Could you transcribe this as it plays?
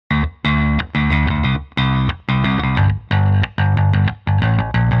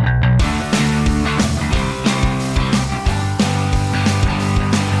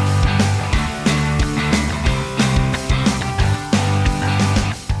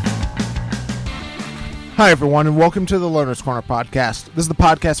Hi, everyone, and welcome to the Learner's Corner podcast. This is the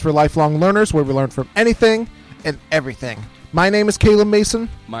podcast for lifelong learners where we learn from anything and everything. My name is Caleb Mason.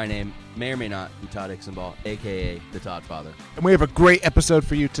 My name may or may not be Todd Ixenball, a.k.a. the Todd Father. And we have a great episode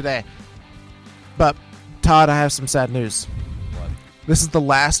for you today. But, Todd, I have some sad news. What? This is the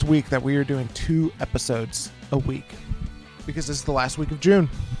last week that we are doing 2 episodes a week. Because this is the last week of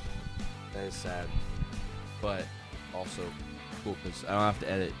June. That is sad. But also cool because I don't have to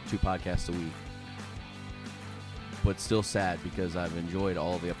edit 2 podcasts a week. But still sad because I've enjoyed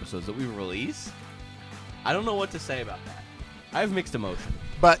all the episodes that we've released. I don't know what to say about that. I have mixed emotions.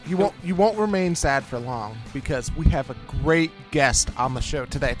 But you won't remain sad for long because we have a great guest on the show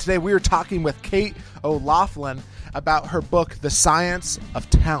today. Today we are talking with Kate O'Loughlin about her book, The Science of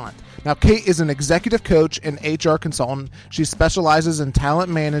Talent. Now, Kate is an executive coach and HR consultant. She specializes in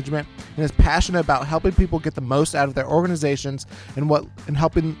talent management and is passionate about helping people get the most out of their organizations and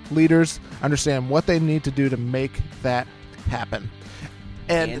helping leaders understand what they need to do to make that happen.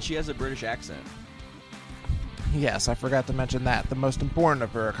 And she has a British accent. Yes, I forgot to mention that. The most important of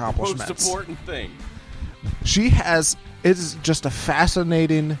her accomplishments. Most important thing. It is just a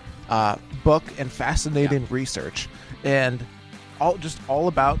fascinating book and fascinating research. And all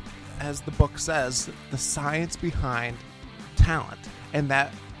about, as the book says, the science behind talent. And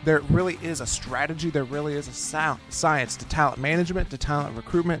that there really is a strategy, there really is a science to talent management, to talent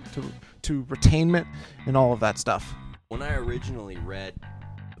recruitment, to retainment, and all of that stuff. When I originally read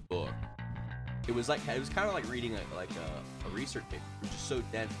the book, it was kind of like reading a research paper. It was just so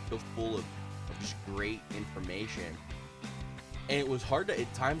dense, so full of just great information. And it was hard to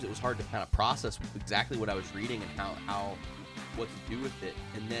kind of process exactly what I was reading and how what to do with it.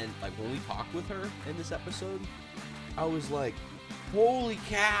 And then like when we talked with her in this episode, I was like, holy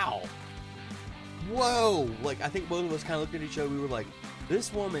cow. Whoa. Like I think both of us kind of looked at each other, we were like,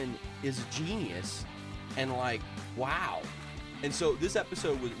 this woman is a genius, and like, wow. And so this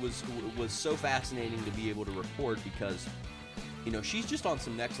episode was so fascinating to be able to record because, you know, she's just on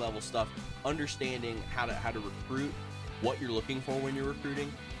some next level stuff, understanding how to recruit, what you're looking for when you're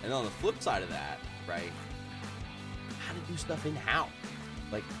recruiting, and on the flip side of that, right, how to do stuff in-house,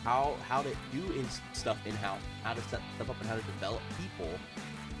 like how to do stuff in-house, how to set stuff up and how to develop people.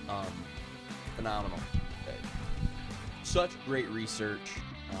 Phenomenal. Such great research.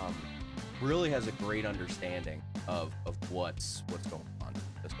 Really has a great understanding of what's going on,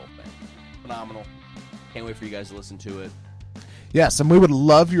 this whole thing. Phenomenal. Can't wait for you guys to listen to it. Yes, and we would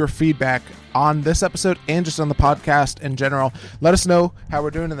love your feedback on this episode and just on the podcast in general. Let us know how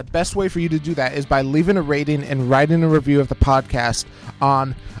we're doing, and the best way for you to do that is by leaving a rating and writing a review of the podcast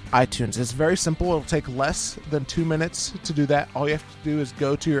on iTunes. It's very simple. It'll take less than 2 minutes to do that. All you have to do is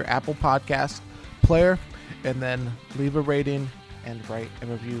go to your Apple Podcast player and then leave a rating and write a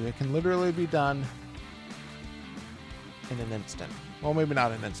review. It can literally be done in an instant. Well, maybe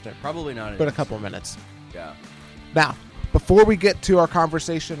not an instant. Probably not. But a couple of minutes. Yeah. Now, before we get to our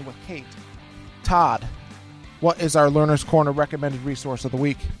conversation with Kate, Todd, what is our Learner's Corner recommended resource of the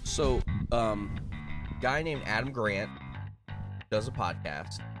week? So, guy named Adam Grant does a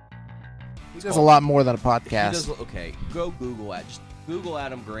podcast. He does a lot more than a podcast. Okay, go Google it. Just Google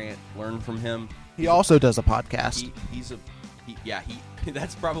Adam Grant. Learn from him. He also does a podcast.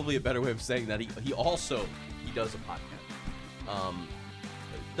 That's probably a better way of saying that. He does a podcast.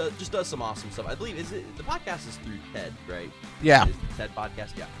 Just does some awesome stuff. I believe the podcast is through TED, right? Yeah. It's the TED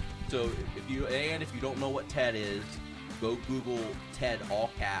podcast. Yeah. So if you don't know what TED is, go Google TED all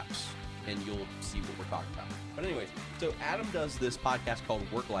caps and you'll see what we're talking about. But anyways, so Adam does this podcast called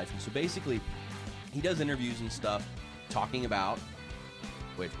Work Life, and so basically he does interviews and stuff talking about,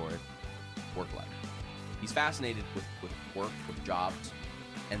 wait for it, work life. He's fascinated with work, with jobs,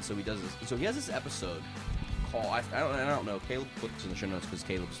 and so he does this. So he has this episode called, I don't know, Caleb put this in the show notes because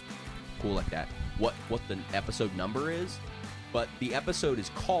Caleb's cool like that, what the episode number is, but the episode is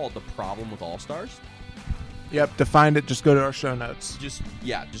called The Problem with All-Stars. Yep, to find it, just go to our show notes. Just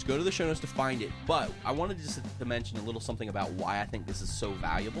go to the show notes to find it, but I wanted just to mention a little something about why I think this is so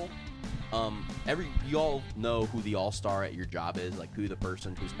valuable. You all know who the all-star at your job is, like who the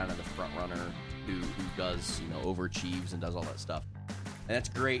person who's kind of the front runner, who does, overachieves and does all that stuff. And that's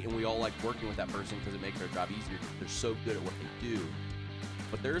great, and we all like working with that person because it makes our job easier. They're so good at what they do.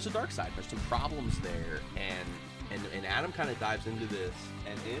 But there is a dark side. There's some problems there, and Adam kind of dives into this,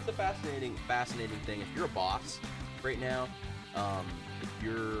 and it's a fascinating thing. If you're a boss right now, if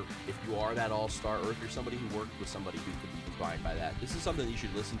you are that all-star, or if you're somebody who worked with somebody who could be defined by that, this is something you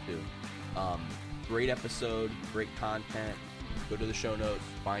should listen to. Great episode, great content. Go to the show notes,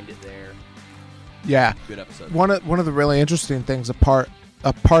 find it there. Yeah. Good episode. One of the really interesting things apart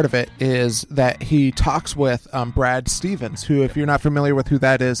a part of it is that he talks with Brad Stevens, who, if you're not familiar with who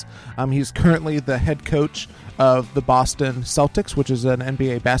that is, he's currently the head coach of the Boston Celtics, which is an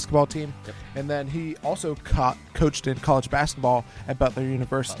NBA basketball team. Yep. And then he also coached in college basketball at Butler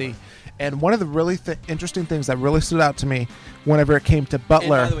University. And one of the really interesting things that really stood out to me whenever it came to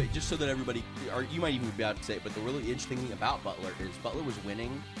Butler. And by the way, just so that everybody, or you might even be about to say it, but the really interesting thing about Butler is Butler was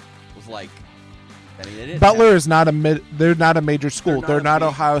winning, was like, I mean, they didn't Butler is not they're not a major school. They're not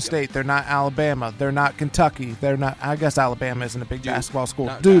Ohio Yep. State. They're not Alabama. They're not Kentucky. They're not, I guess Alabama isn't a big basketball school.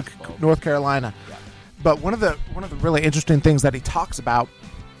 Not Duke, basketball. North Carolina. Yeah. But one of the really interesting things that he talks about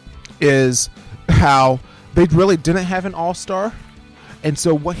is how they really didn't have an all-star. And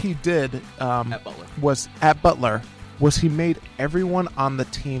so what he did At Butler. was he made everyone on the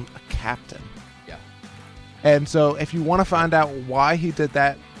team a captain. Yeah. And so if you want to find out why he did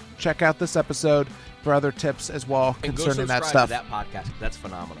that, check out this episode for other tips as well And go concerning that subscribe stuff. to that podcast, 'cause that's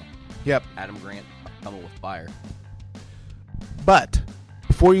phenomenal. Yep. Adam Grant coming with fire. But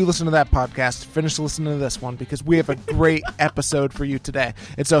before you listen to that podcast, finish listening to this one because we have a great episode for you today.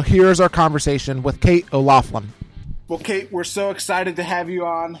 And so here's our conversation with Kate O'Loughlin. Well, Kate, we're so excited to have you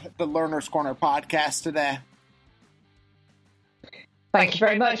on the Learner's Corner podcast today. Thank you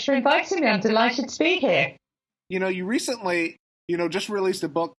very much for inviting me. I'm delighted to be here. You know, you recently, just released a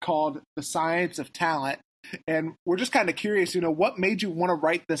book called The Science of Talent. And we're just kind of curious, what made you want to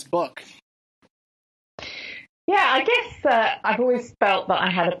write this book? Yeah, I guess I've always felt that I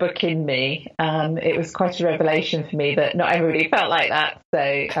had a book in me. It was quite a revelation for me that not everybody felt like that. So,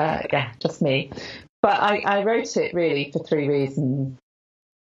 yeah, just me. But I wrote it really for three reasons.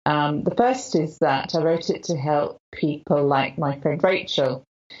 The first is that I wrote it to help people like my friend Rachel.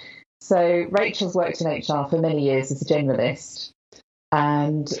 So Rachel's worked in HR for many years as a generalist.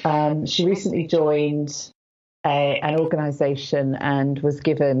 And she recently joined an organisation and was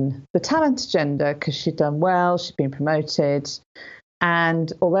given the talent agenda because she'd done well, she'd been promoted.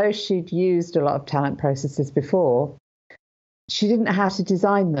 And although she'd used a lot of talent processes before, she didn't know how to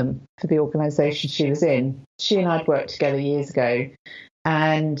design them for the organisation she was in. She and I'd worked together years ago.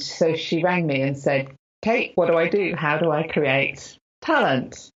 And so she rang me and said, Kate, what do I do? How do I create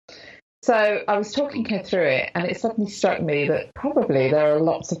talent? So I was talking her through it, and it suddenly struck me that probably there are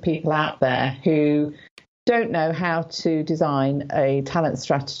lots of people out there who don't know how to design a talent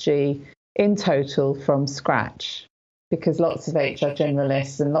strategy in total from scratch, because lots of HR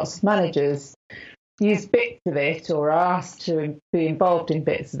generalists and lots of managers use bits of it or are asked to be involved in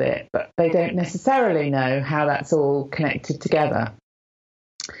bits of it, but they don't necessarily know how that's all connected together.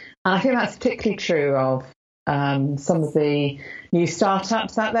 And I think that's particularly true of some of the new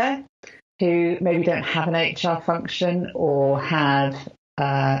startups out there who maybe don't have an HR function or have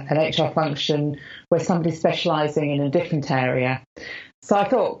an HR function where somebody's specialising in a different area. So I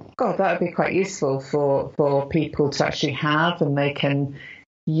thought, God, that would be quite useful for people to actually have, and they can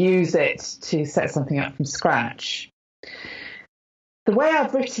use it to set something up from scratch. The way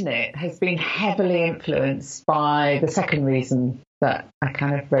I've written it has been heavily influenced by the second reason that I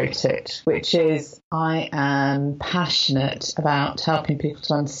kind of wrote it, which is I am passionate about helping people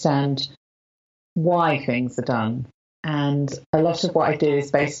to understand why things are done. And a lot of what I do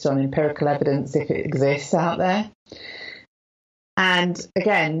is based on empirical evidence, if it exists out there. And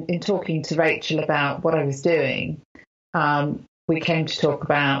again, in talking to Rachel about what I was doing, we came to talk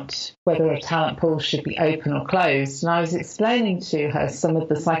about whether a talent pool should be open or closed. And I was explaining to her some of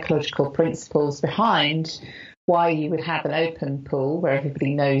the psychological principles behind why you would have an open pool where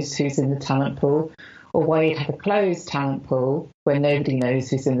everybody knows who's in the talent pool, or why you'd have a closed talent pool where nobody knows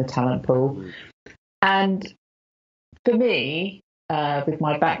who's in the talent pool. And for me, with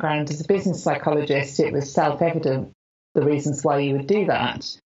my background as a business psychologist, it was self-evident the reasons why you would do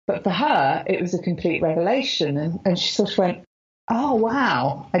that. But for her, it was a complete revelation. And she sort of went, oh,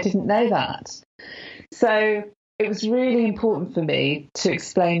 wow, I didn't know that. So it was really important for me to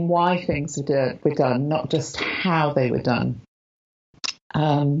explain why things were done, not just how they were done.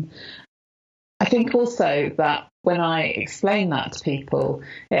 I think also that when I explain that to people,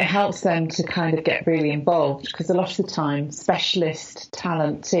 it helps them to kind of get really involved, because a lot of the time specialist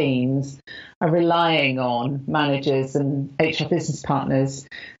talent teams are relying on managers and HR business partners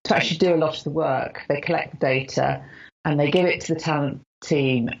to actually do a lot of the work. They collect the data and they give it to the talent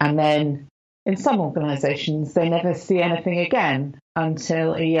team, and then in some organisations they never see anything again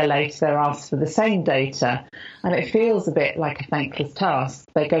until a year later they're asked for the same data, and it feels a bit like a thankless task.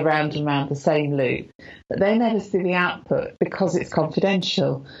 They go round and round the same loop, but they never see the output because it's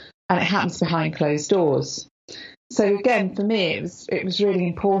confidential and it happens behind closed doors. So again, for me, it was really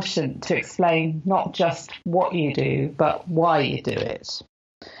important to explain not just what you do, but why you do it.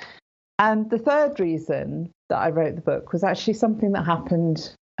 And the third reason that I wrote the book was actually something that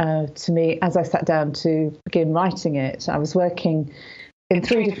happened to me as I sat down to begin writing it. I was working in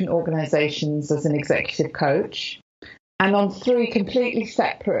 3 different organisations as an executive coach, and on 3 completely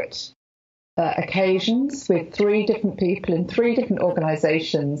separate occasions with 3 different people in 3 different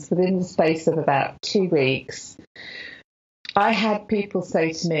organisations within the space of about 2 weeks, I had people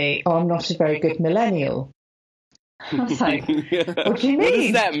say to me, "Oh, I'm not a very good millennial." I was like, "What do you mean? What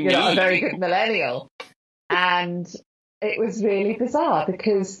does that mean? You're not a very good millennial?" And it was really bizarre,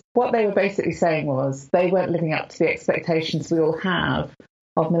 because what they were basically saying was they weren't living up to the expectations we all have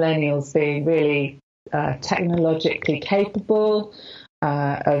of millennials being really technologically capable,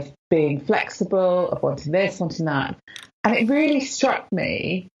 of being flexible, of wanting this, wanting that. And it really struck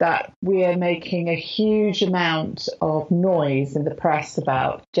me that we are making a huge amount of noise in the press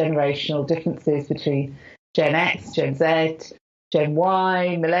about generational differences between Gen X, Gen Z, Gen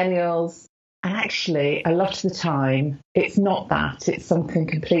Y, millennials. And actually, a lot of the time, it's not that. It's something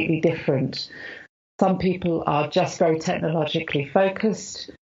completely different. Some people are just very technologically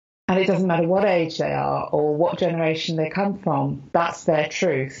focused, and it doesn't matter what age they are or what generation they come from. That's their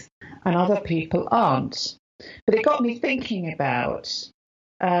truth. And other people aren't. But it got me thinking about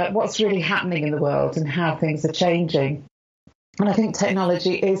what's really happening in the world and how things are changing. And I think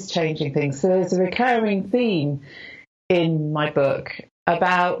technology is changing things. So there's a recurring theme in my book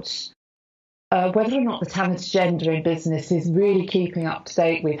about whether or not the talent agenda in business is really keeping up to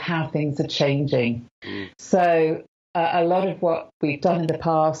date with how things are changing. So a lot of what we've done in the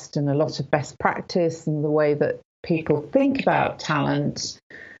past and a lot of best practice and the way that people think about talent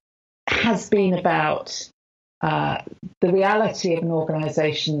has been about the reality of an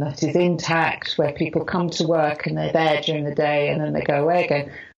organisation that is intact, where people come to work and they're there during the day and then they go away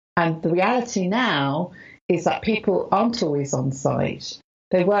again. And the reality now is that people aren't always on site.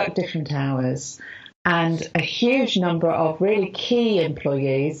 They work different hours. And a huge number of really key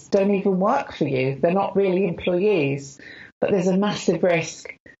employees don't even work for you. They're not really employees, but there's a massive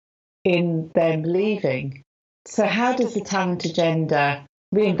risk in them leaving. So how does the talent agenda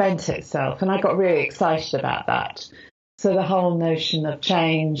reinvent itself? And I got really excited about that. So the whole notion of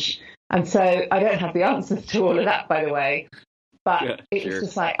change. And so I don't have the answers to all of that, by the way, but it's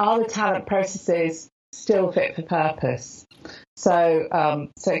just like, are the talent processes still fit for purpose? So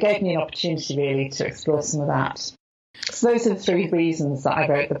so it gave me an opportunity really to explore some of that. So those are the 3 reasons that I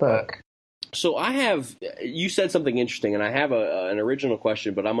wrote the book. So you said something interesting, and I have an original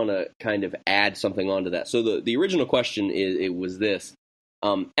question, but I'm going to kind of add something onto that. So the original question was this.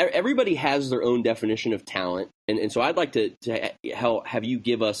 Everybody has their own definition of talent, and so I'd like to have you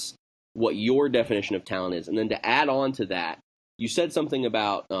give us what your definition of talent is, and then to add on to that, you said something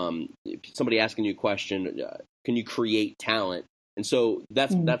about somebody asking you a question, can you create talent? And so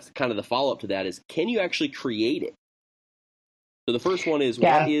that's kind of the follow-up to that is, can you actually create it? So the first one is,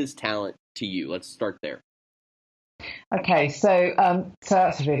 what is talent to you? Let's start there. Okay, so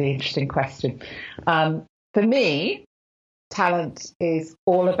that's a really interesting question. For me, talent is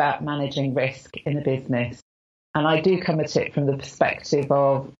all about managing risk in a business. And I do come at it from the perspective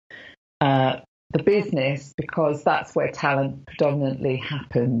of the business, because that's where talent predominantly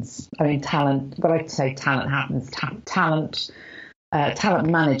happens. I mean, when I say talent happens, talent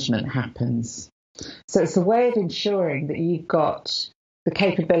management happens. So it's a way of ensuring that you've got the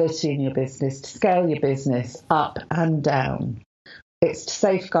capability in your business to scale your business up and down. It's to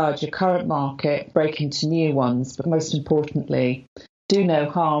safeguard your current market, break into new ones, but most importantly, do no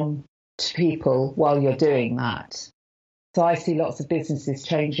harm to people while you're doing that. So I see lots of businesses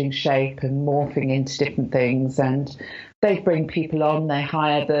changing shape and morphing into different things, and they bring people on, they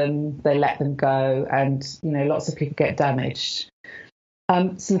hire them, they let them go, and lots of people get damaged.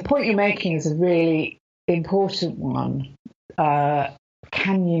 So the point you're making is a really important one.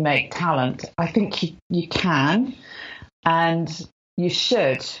 Can you make talent? I think you can, and you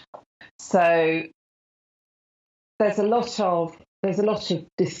should. So there's a lot of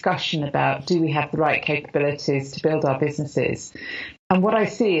discussion about, do we have the right capabilities to build our businesses? And what I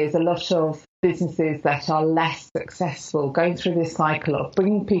see is a lot of businesses that are less successful going through this cycle of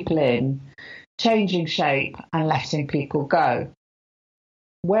bringing people in, changing shape, and letting people go.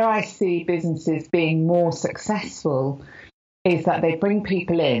 Where I see businesses being more successful is that they bring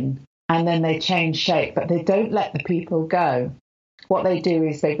people in and then they change shape, but they don't let the people go. What they do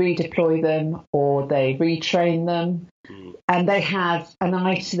is they redeploy them or they retrain them, and they have an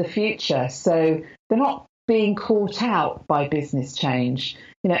eye to the future. So they're not being caught out by business change.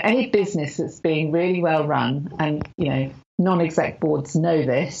 Any business that's being really well run, and, non-exec boards know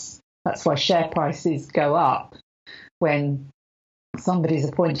this. That's why share prices go up when somebody's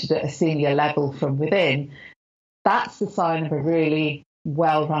appointed at a senior level from within. That's the sign of a really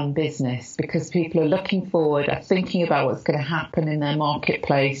well-run business, because people are looking forward, are thinking about what's going to happen in their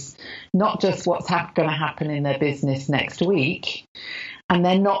marketplace, not just what's going to happen in their business next week. And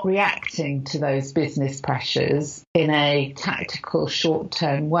they're not reacting to those business pressures in a tactical,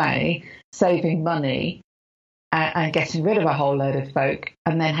 short-term way, saving money and getting rid of a whole load of folk,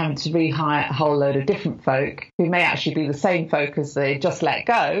 and then having to rehire a whole load of different folk who may actually be the same folk as they just let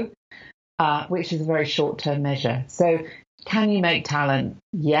go, which is a very short-term measure. So can you make talent?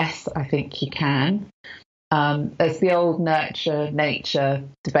 Yes, I think you can. There's the old nurture-nature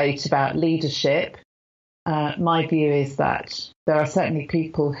debate about leadership. My view is that there are certainly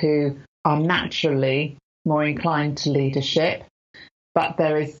people who are naturally more inclined to leadership, but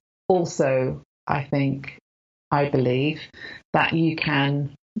there is also, I believe, that you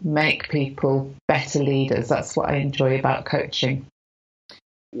can make people better leaders. That's what I enjoy about coaching.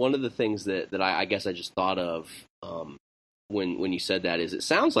 One of the things that I guess I just thought of when you said that is, it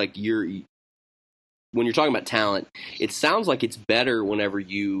sounds like when you're talking about talent, it sounds like it's better whenever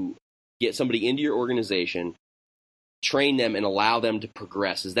you get somebody into your organization, train them, and allow them to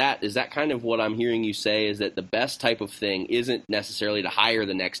progress. Is that kind of what I'm hearing you say, is that the best type of thing isn't necessarily to hire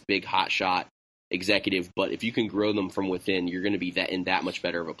the next big hotshot executive, but if you can grow them from within, you're going to be in that much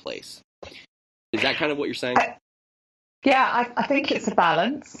better of a place? Is that kind of what you're saying? I think it's a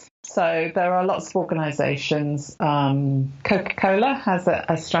balance. So there are lots of organisations. Coca-Cola has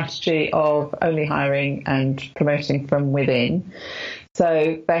a strategy of only hiring and promoting from within.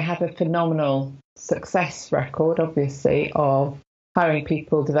 So they have a phenomenal success record, obviously, of hiring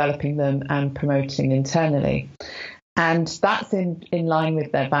people, developing them, and promoting internally. And that's in line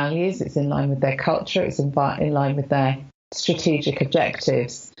with their values, it's in line with their culture, it's in line with their strategic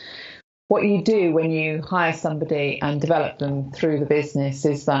objectives. What you do when you hire somebody and develop them through the business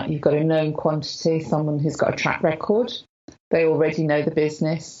is that you've got a known quantity, someone who's got a track record. They already know the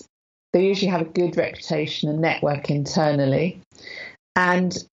business. They usually have a good reputation and network internally.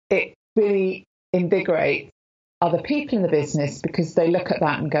 And it really invigorates other people in the business, because they look at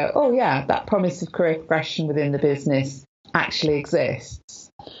that and go, oh yeah, that promise of career progression within the business actually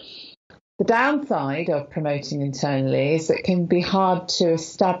exists. The downside of promoting internally is it can be hard to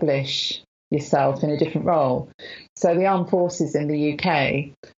establish yourself in a different role. So the armed forces in the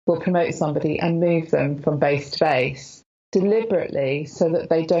UK will promote somebody and move them from base to base deliberately, so that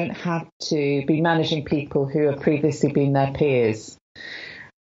they don't have to be managing people who have previously been their peers.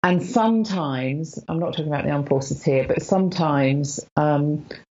 And sometimes, I'm not talking about the armed forces here, but sometimes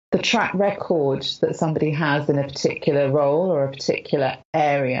the track record that somebody has in a particular role or a particular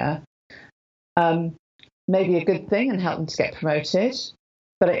area may be a good thing and help them to get promoted,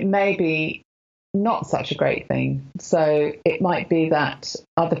 but it may be not such a great thing. So it might be that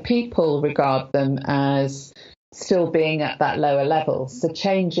other people regard them as still being at that lower level. So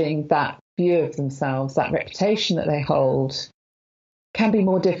changing that view of themselves, that reputation that they hold, can be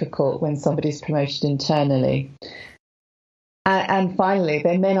more difficult when somebody's promoted internally. And finally,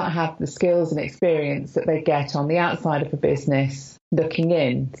 they may not have the skills and experience that they get on the outside of a business looking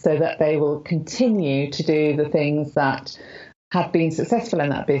in, so that they will continue to do the things that have been successful in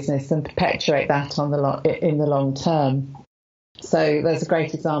that business and perpetuate that in the long term. So there's a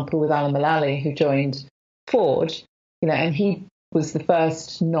great example with Alan Mullally, who joined Ford, and he was the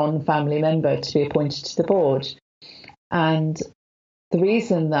first non-family member to be appointed to the board. And the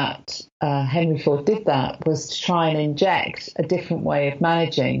reason that Henry Ford did that was to try and inject a different way of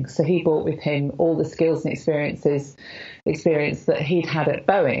managing. So he brought with him all the skills and experience that he'd had at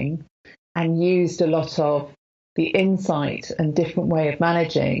Boeing, and used a lot of the insight and different way of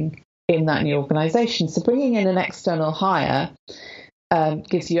managing in that new organisation. So bringing in an external hire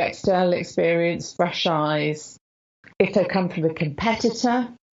gives you external experience, fresh eyes. If they come from a competitor,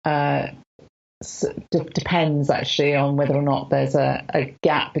 depends actually on whether or not there's a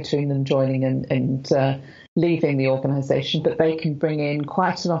gap between them joining and leaving the organisation, but they can bring in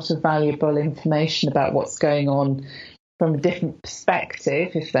quite a lot of valuable information about what's going on from a different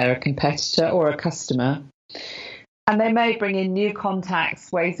perspective if they're a competitor or a customer. And they may bring in new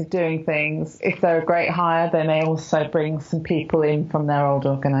contacts, ways of doing things. If they're a great hire, they may also bring some people in from their old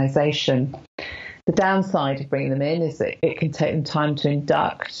organisation. The downside of bringing them in is that it can take them time to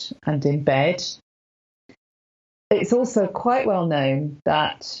induct and embed. It's also quite well known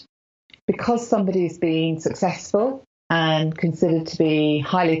that because somebody's been successful and considered to be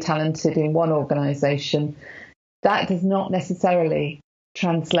highly talented in one organisation, that does not necessarily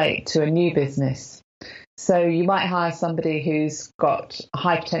translate to a new business. So you might hire somebody who's got a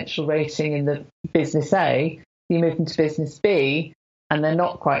high potential rating in the business A, you move them to business B, and they're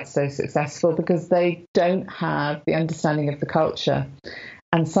not quite so successful because they don't have the understanding of the culture.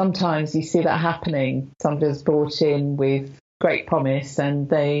 And sometimes you see that happening. Somebody's brought in with great promise and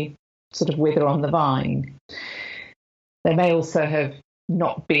they sort of wither on the vine. They may also have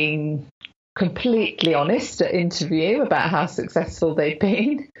not been completely honest at interview about how successful they've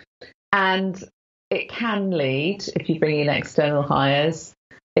been. And it can lead, if you bring in external hires,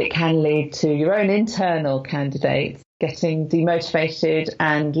 it can lead to your own internal candidates getting demotivated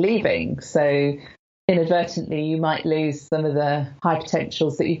and leaving. So inadvertently, you might lose some of the high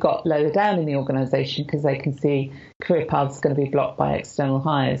potentials that you've got lower down in the organisation because they can see career paths going to be blocked by external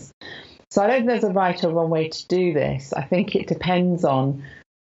hires. So I don't think there's a right or wrong way to do this. I think it depends on,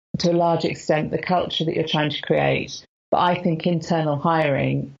 to a large extent, the culture that you're trying to create. But I think internal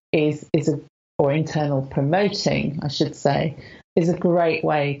hiring or internal promoting, I should say, is a great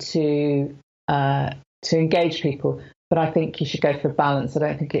way to engage people. But I think you should go for a balance. I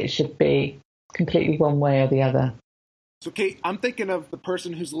don't think it should be completely one way or the other. So, Kate, I'm thinking of the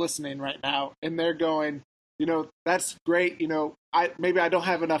person who's listening right now, and they're going, that's great. Maybe I don't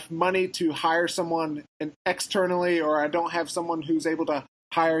have enough money to hire someone externally, or I don't have someone who's able to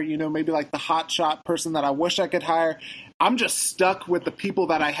hire, maybe like the hotshot person that I wish I could hire. I'm just stuck with the people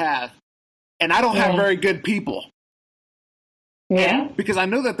that I have, and I don't have very good people. Yeah. Because I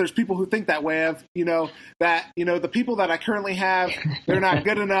know that there's people who think that way of, the people that I currently have, they're not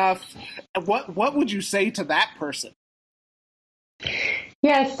good enough. What would you say to that person?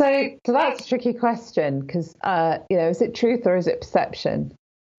 Yeah, so that's a tricky question because, is it truth or is it perception?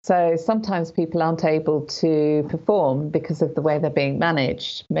 So sometimes people aren't able to perform because of the way they're being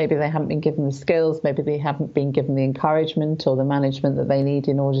managed. Maybe they haven't been given the skills, maybe they haven't been given the encouragement or the management that they need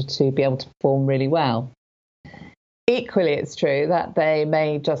in order to be able to perform really well. Equally, it's true that they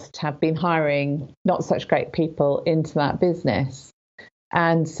may just have been hiring not such great people into that business.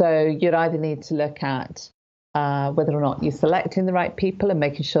 And so you'd either need to look at whether or not you're selecting the right people and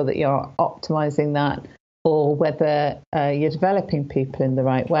making sure that you're optimizing that, or whether you're developing people in the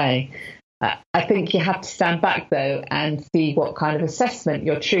right way. I think you have to stand back, though, and see what kind of assessment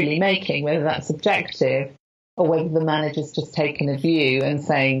you're truly making, whether that's objective or whether the manager's just taken a view and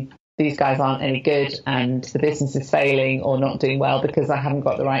saying, these guys aren't any good and the business is failing or not doing well because I haven't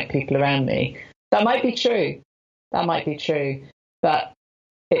got the right people around me. That might be true. But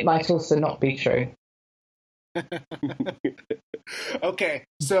it might also not be true. Okay,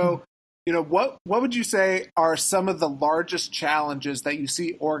 so what would you say are some of the largest challenges that you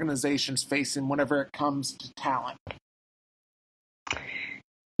see organizations facing whenever it comes to talent?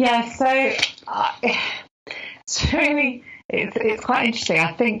 Yeah, so it's quite interesting.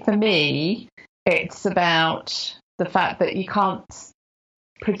 I think for me, it's about the fact that you can't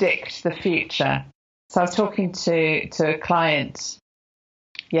predict the future. So I was talking to a client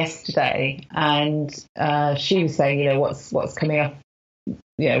yesterday, and she was saying, what's coming up,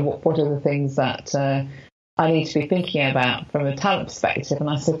 what are the things that I need to be thinking about from a talent perspective? And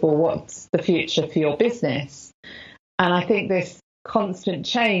I said, well, what's the future for your business? And I think this constant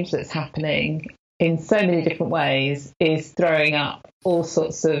change that's happening in so many different ways is throwing up all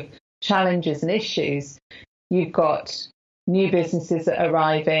sorts of challenges and issues. You've got new businesses that are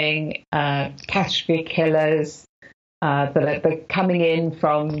arriving, category killers that are coming in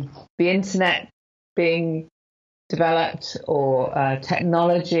from the internet being developed or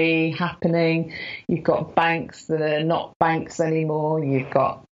technology happening. You've got banks that are not banks anymore. You've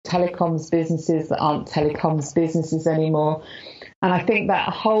got telecoms businesses that aren't telecoms businesses anymore. And I think that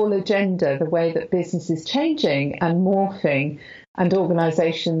whole agenda, the way that business is changing and morphing and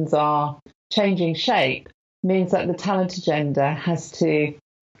organisations are changing shape, means that the talent agenda has to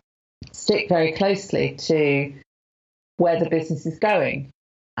stick very closely to where the business is going.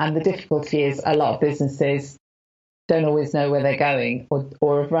 And the difficulty is a lot of businesses don't always know where they're going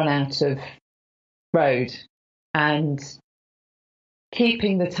or have run out of road. And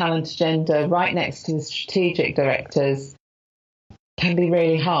keeping the talent agenda right next to the strategic directors can be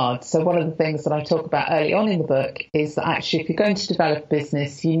really hard. So one of the things that I talk about early on in the book is that actually if you're going to develop a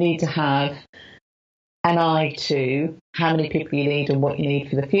business, you need to have an eye to how many people you need and what you need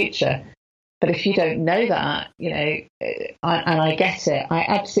for the future. But if you don't know that, I get it. I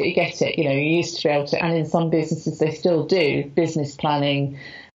absolutely get it. You used to be able to, and in some businesses they still do business planning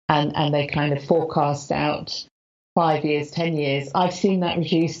and they kind of forecast out 5 years, 10 years. I've seen that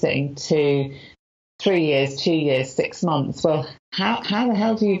reducing to 3 years, 2 years, 6 months. Well, how the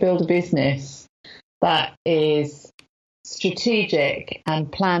hell do you build a business that is strategic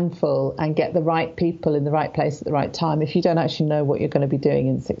and planful and get the right people in the right place at the right time if you don't actually know what you're going to be doing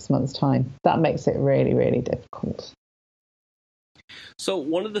in 6 months' time? That makes it really, really difficult. So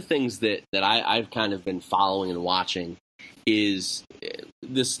one of the things that I've kind of been following and watching is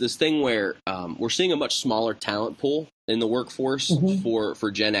this thing where we're seeing a much smaller talent pool in the workforce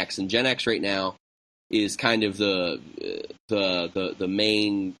for Gen X, and Gen X right now is kind of the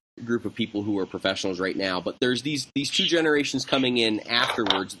main group of people who are professionals right now. But there's these two generations coming in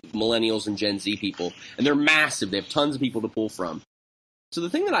afterwards, millennials and Gen Z people, and they're massive. They have tons of people to pull from. So the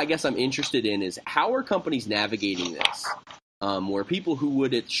thing that I guess I'm interested in is how are companies navigating this? Where people who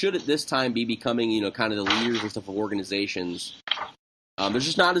should at this time be becoming, kind of the leaders and stuff of organizations, there's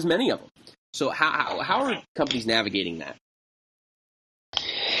just not as many of them. So how are companies navigating that?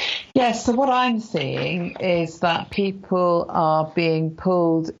 Yes, so what I'm seeing is that people are being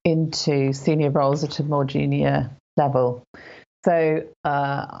pulled into senior roles at a more junior level. So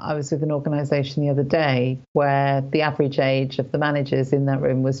I was with an organisation the other day where the average age of the managers in that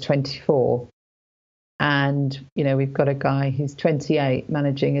room was 24. And, we've got a guy who's 28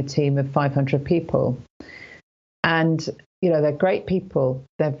 managing a team of 500 people. And, they're great people.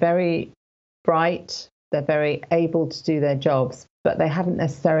 They're very bright. They're very able to do their jobs, but they haven't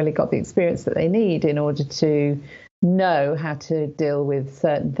necessarily got the experience that they need in order to know how to deal with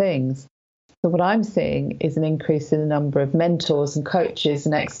certain things. So what I'm seeing is an increase in the number of mentors and coaches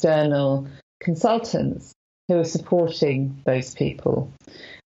and external consultants who are supporting those people.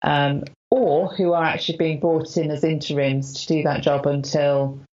 Or who are actually being brought in as interims to do that job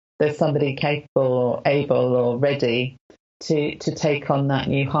until there's somebody capable or able or ready to take on that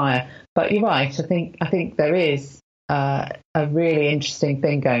new hire. But you're right. I think there is a really interesting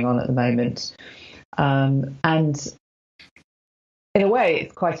thing going on at the moment, and in a way,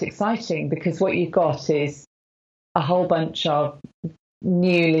 it's quite exciting because what you've got is a whole bunch of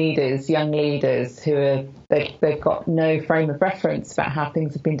new leaders, young leaders they've got no frame of reference about how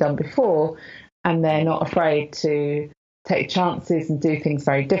things have been done before, and they're not afraid to take chances and do things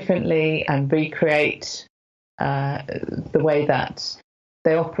very differently and recreate the way that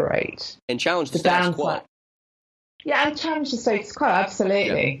they operate and challenge the status quo. Yeah, and challenge the status quo,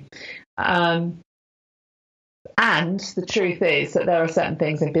 absolutely. Yeah. And the truth is that there are certain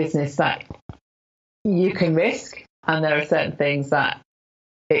things in business that you can risk, and there are certain things that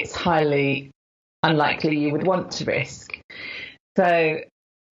it's highly unlikely you would want to risk. So,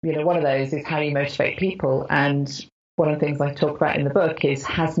 one of those is how you motivate people. And one of the things I talk about in the book is,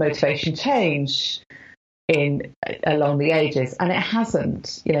 has motivation changed along the ages? And it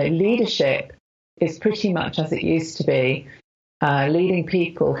hasn't. Leadership is pretty much as it used to be. Leading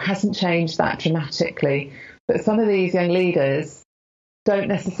people hasn't changed that dramatically. But some of these young leaders don't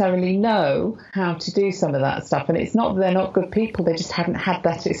necessarily know how to do some of that stuff. And it's not that they're not good people, they just haven't had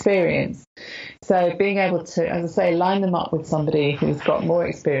that experience. So being able to, as I say, line them up with somebody who's got more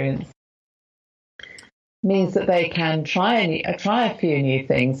experience means that they can try a few new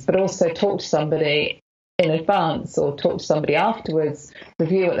things, but also talk to somebody in advance or talk to somebody afterwards,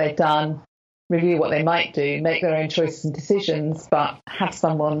 review what they've done, review what they might do, make their own choices and decisions, but have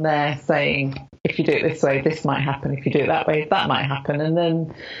someone there saying, if you do it this way, this might happen. If you do it that way, that might happen. And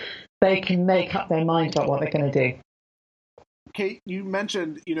then they can make up their mind about what they're going to do. Kate, you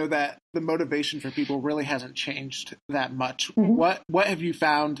mentioned, that the motivation for people really hasn't changed that much. Mm-hmm. What have you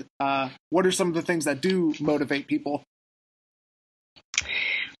found? What are some of the things that do motivate people?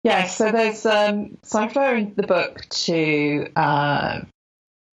 Yeah, so there's so I refer in the book to a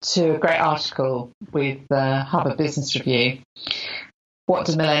great article with Harvard Business Review. What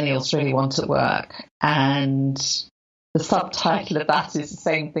do millennials really want at work? And the subtitle of that is the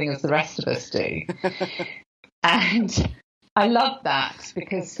same thing as the rest of us do. And I love that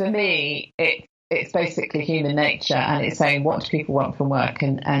because for me, it's basically human nature, and it's saying, what do people want from work?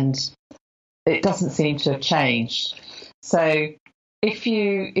 And it doesn't seem to have changed. So if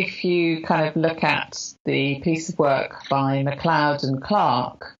you kind of look at the piece of work by McLeod and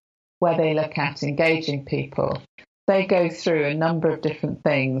Clark, where they look at engaging people, they go through a number of different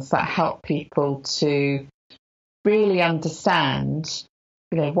things that help people to really understand,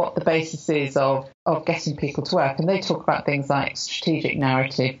 what the basis is of getting people to work. And they talk about things like strategic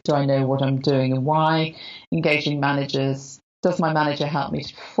narrative. Do I know what I'm doing and why? Engaging managers. Does my manager help me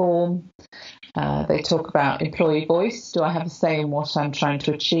to perform? They talk about employee voice. Do I have a say in what I'm trying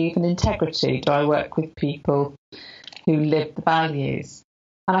to achieve? And integrity. Do I work with people who live the values?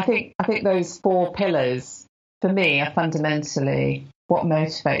 And I think those four pillars, for me, are fundamentally what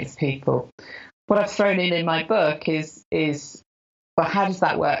motivates people. what I've thrown in my book is well, how does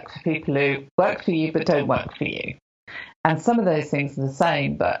that work for people who work for you but don't work for you? And some of those things are the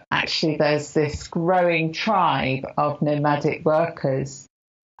same, but actually there's this growing tribe of nomadic workers.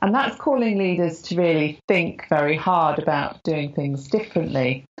 And that's calling leaders to really think very hard about doing things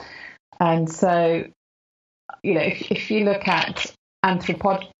differently. And so, if you look at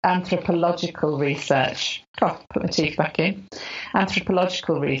anthropological research, put my teeth back in,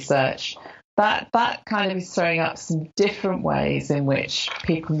 anthropological research, that kind of is throwing up some different ways in which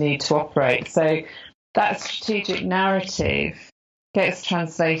people need to operate. So that strategic narrative gets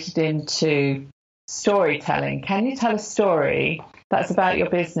translated into storytelling. Can you tell a story that's about your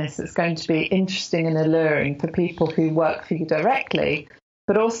business that's going to be interesting and alluring for people who work for you directly,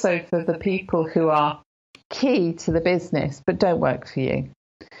 but also for the people who are key to the business but don't work for you?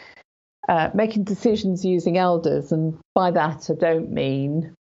 Making decisions using elders, and by that I don't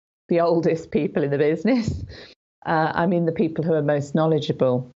mean the oldest people in the business. I mean the people who are most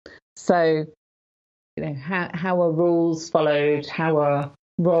knowledgeable. So, how are rules followed? How are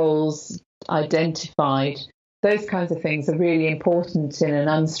roles identified? Those kinds of things are really important in an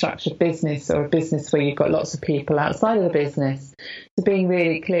unstructured business or a business where you've got lots of people outside of the business. So being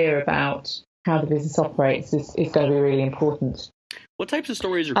really clear about how the business operates is going to be really important. What types of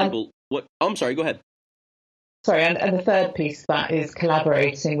stories are people... I'm sorry, go ahead. Sorry, and the third piece of that is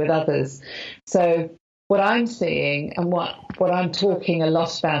collaborating with others. So what I'm seeing and what I'm talking a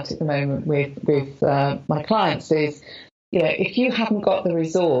lot about at the moment with my clients is, if you haven't got the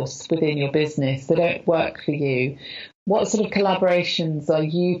resource within your business, they don't work for you, what sort of collaborations are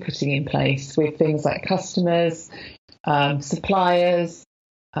you putting in place with things like customers, suppliers,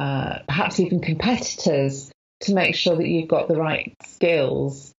 perhaps even competitors, to make sure that you've got the right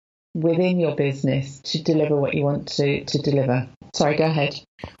skills within your business to deliver what you want to deliver? Sorry, go ahead.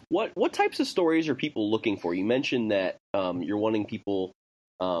 What types of stories are people looking for? You mentioned that you're wanting people...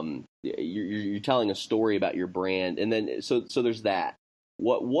 you're telling a story about your brand, and then so there's that.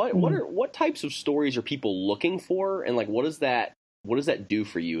 What types of stories are people looking for, and what does that do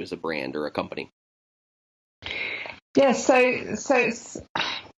for you as a brand or a company? Yeah, so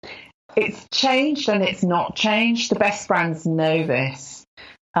it's changed and it's not changed. The best brands know this.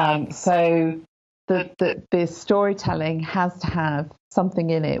 So the storytelling has to have something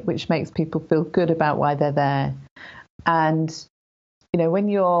in it which makes people feel good about why they're there. And when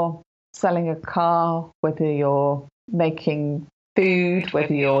you're selling a car, whether you're making food,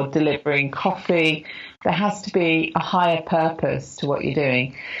 whether you're delivering coffee, there has to be a higher purpose to what you're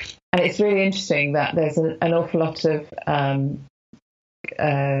doing. And it's really interesting that there's an awful lot of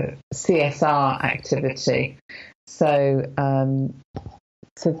CSR activity. So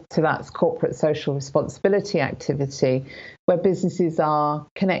that's corporate social responsibility activity, where businesses are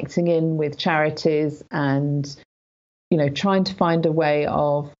connecting in with charities and trying to find a way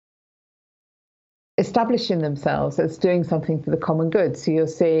of establishing themselves as doing something for the common good. So you're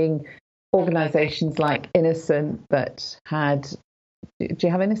seeing organisations like Innocent that had... Do you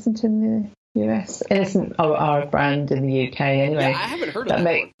have Innocent in the US? Innocent are a brand in the UK anyway. Yeah, I haven't heard of that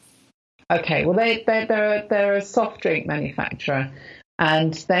one. Okay, well, they're a soft drink manufacturer,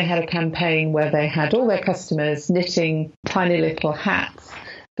 and they had a campaign where they had all their customers knitting tiny little hats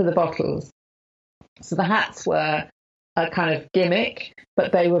for the bottles. So the hats were a kind of gimmick,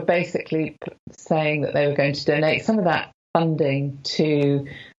 but they were basically saying that they were going to donate some of that funding to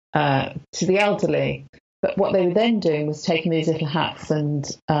the elderly. But what they were then doing was taking these little hats and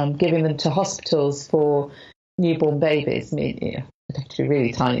giving them to hospitals for newborn babies. I mean, it'd have to be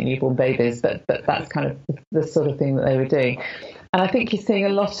really tiny newborn babies, but that's kind of the sort of thing that they were doing. And I think you're seeing a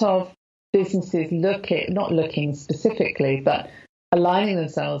lot of businesses not looking specifically, but aligning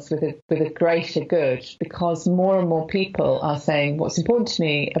themselves with a greater good, because more and more people are saying, what's important to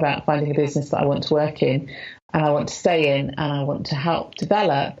me about finding a business that I want to work in and I want to stay in and I want to help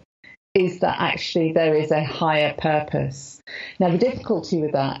develop is that actually there is a higher purpose. Now, the difficulty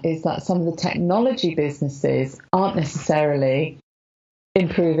with that is that some of the technology businesses aren't necessarily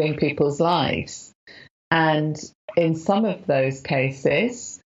improving people's lives. And in some of those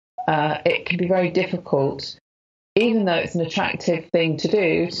cases, it can be very difficult, even though it's an attractive thing to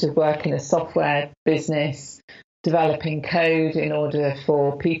do, to work in a software business, developing code in order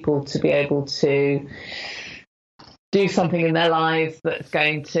for people to be able to do something in their lives that's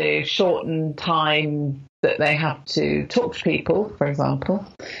going to shorten time that they have to talk to people, for example.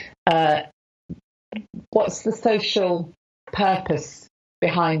 What's the social purpose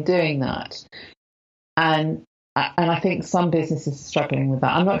behind doing that? And and I think some businesses are struggling with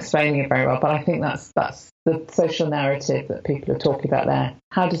that. I'm not explaining it very well, but I think that's the social narrative that people are talking about there.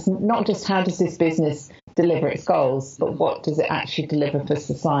 How does this business deliver its goals, but what does it actually deliver for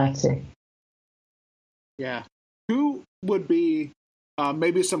society? Yeah. Who would be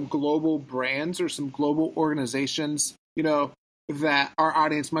maybe some global brands or some global organizations, that our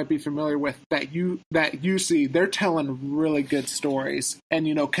audience might be familiar with that you see they're telling really good stories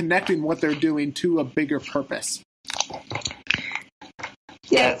and, connecting what they're doing to a bigger purpose?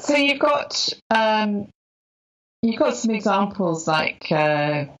 Yeah. So you've got some examples like,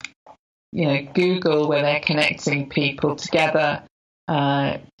 Google, where they're connecting people together.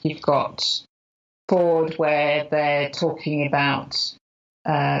 You've got Ford, where they're talking about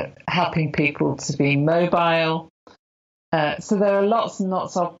helping people to be mobile. So there are lots and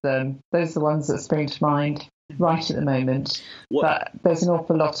lots of them. Those are the ones that spring to mind right at the moment. But there's an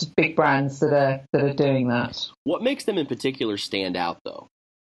awful lot of big brands that are doing that. What makes them in particular stand out, though?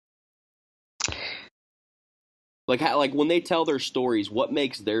 Like when they tell their stories, what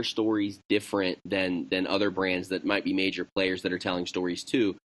makes their stories different than other brands that might be major players that are telling stories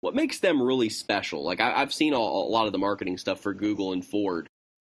too? What makes them really special? Like I've seen a lot of the marketing stuff for Google and Ford,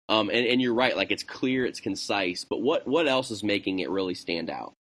 and you're right. Like it's clear, it's concise. But what else is making it really stand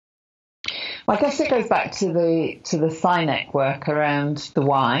out? Well, I guess it goes back to the Sinek work around the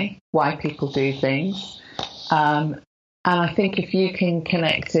why people do things. And I think if you can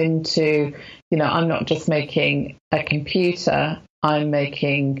connect into, I'm not just making a computer, I'm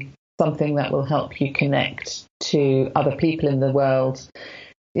making something that will help you connect to other people in the world.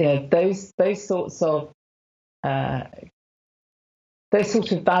 Those sorts of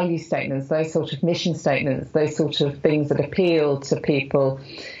value statements, those sort of mission statements, those sort of things that appeal to people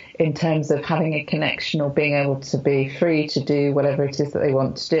in terms of having a connection or being able to be free to do whatever it is that they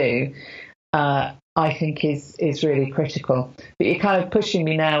want to do, I think is really critical. But you're kind of pushing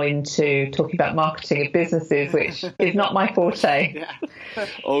me now into talking about marketing of businesses, which is not my forte. Yeah.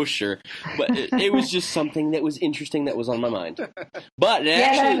 Oh, sure. But it was just something that was interesting that was on my mind. But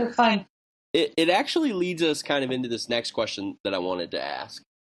that's fine. It actually leads us kind of into this next question that I wanted to ask,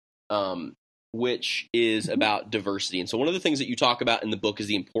 which is about diversity. And so one of the things that you talk about in the book is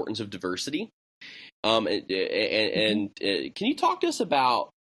the importance of diversity. And can you talk to us about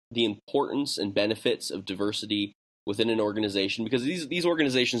the importance and benefits of diversity within an organization? Because these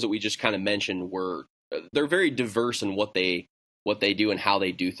organizations that we just kind of mentioned they're very diverse in what they do and how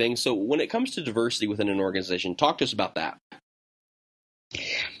they do things. So when it comes to diversity within an organization, talk to us about that.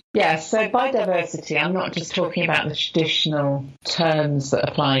 Yeah, so by diversity, I'm not just talking about the traditional terms that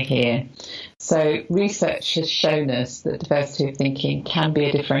apply here. So research has shown us that diversity of thinking can be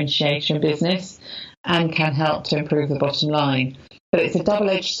a differentiator in business and can help to improve the bottom line. But it's a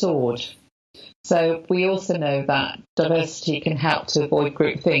double-edged sword. So we also know that diversity can help to avoid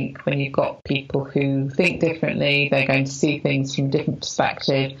groupthink. When you've got people who think differently, they're going to see things from a different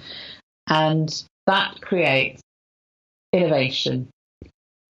perspective, and that creates innovation.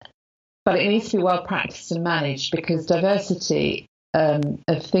 But it needs to be well practiced and managed, because diversity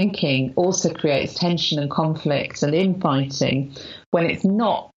of thinking also creates tension and conflict and infighting when it's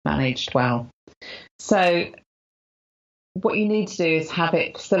not managed well. So what you need to do is have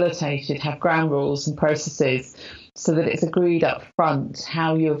it facilitated, have ground rules and processes so that it's agreed up front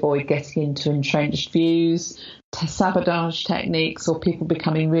how you avoid getting into entrenched views, sabotage techniques, or people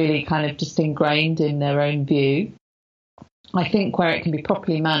becoming really kind of just ingrained in their own view. I think where it can be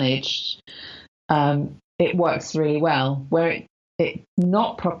properly managed, it works really well. Where it's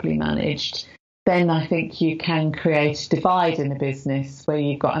not properly managed, then I think you can create a divide in a business where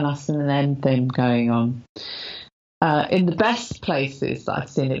you've got an us and an them thing going on. In the best places that I've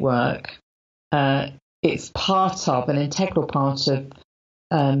seen it work, it's part of, an integral part of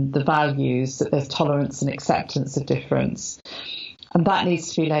the values, that there's tolerance and acceptance of difference. And that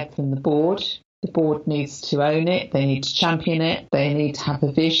needs to be led from the board. The board needs to own it. They need to champion it. They need to have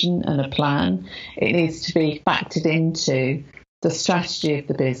a vision and a plan. It needs to be factored into the strategy of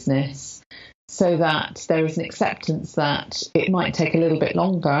the business so that there is an acceptance that it might take a little bit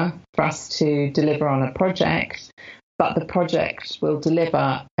longer for us to deliver on a project, but the project will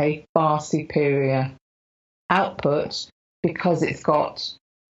deliver a far superior output because it's got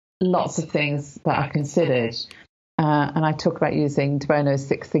lots of things that are considered. And I talk about using De Bono's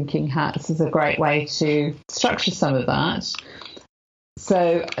 6 thinking hats as a great way to structure some of that.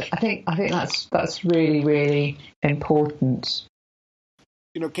 So I think that's really, really important.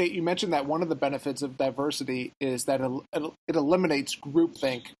 Kate, you mentioned that one of the benefits of diversity is that it eliminates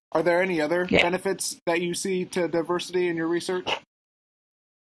groupthink. Are there any other benefits that you see to diversity in your research?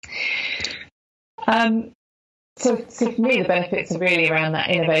 So for me, the benefits are really around that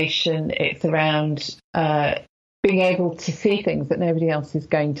innovation. It's around being able to see things that nobody else is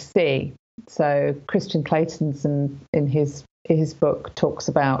going to see. So Christian Clayton's in his book talks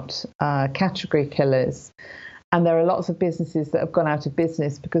about category killers. And there are lots of businesses that have gone out of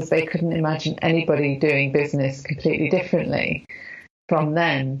business because they couldn't imagine anybody doing business completely differently from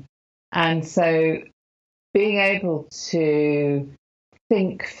them. And so being able to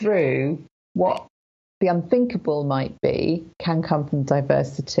think through what the unthinkable might be can come from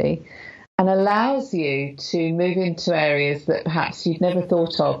diversity, and allows you to move into areas that perhaps you've never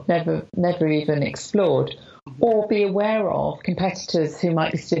thought of, never even explored, or be aware of competitors who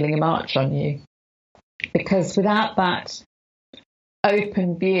might be stealing a march on you. Because without that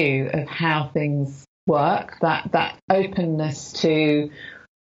open view of how things work, that openness to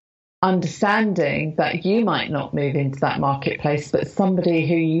understanding that you might not move into that marketplace, but somebody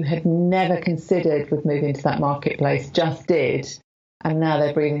who you had never considered would move into that marketplace just did, and now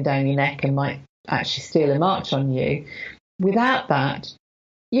they're breathing down your neck and might actually steal a march on you. Without that,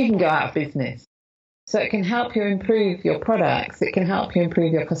 you can go out of business. So it can help you improve your products, it can help you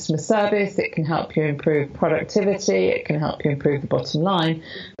improve your customer service, it can help you improve productivity, it can help you improve the bottom line,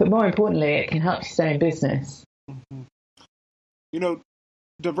 but more importantly, it can help you stay in business. Mm-hmm. You know,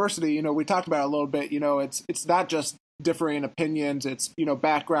 diversity, we talked about it a little bit, it's not just differing opinions, it's,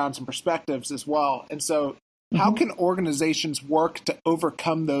 backgrounds and perspectives as well. And so how can organizations work to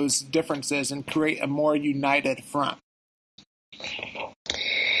overcome those differences and create a more united front?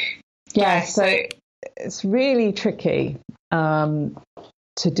 Yeah, so it's really tricky to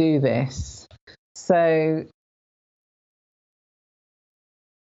do this. So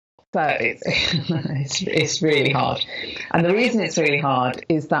it's really hard. And the reason it's really hard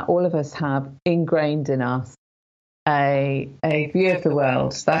is that all of us have ingrained in us a view of the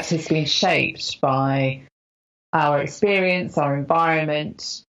world that has been shaped by our experience, our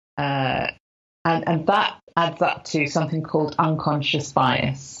environment, and that adds up to something called unconscious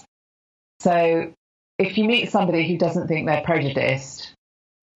bias. So if you meet somebody who doesn't think they're prejudiced,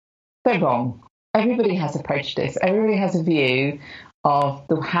 they're wrong. Everybody has a prejudice. Everybody has a view of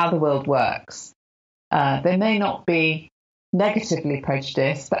how the world works. They may not be negatively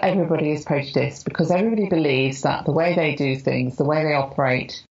prejudiced, but everybody is prejudiced because everybody believes that the way they do things, the way they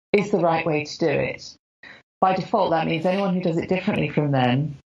operate, is the right way to do it. By default, that means anyone who does it differently from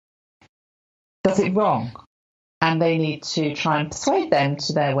them does it wrong, and they need to try and persuade them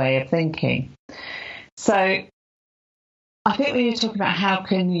to their way of thinking. So I think when you're talking about how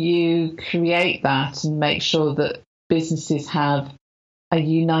can you create that and make sure that businesses have a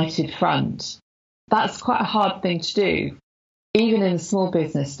united front, that's quite a hard thing to do. Even in a small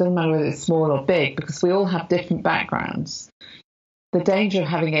business, doesn't matter whether it's small or big, because we all have different backgrounds. The danger of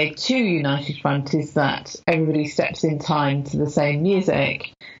having a too united front is that everybody steps in time to the same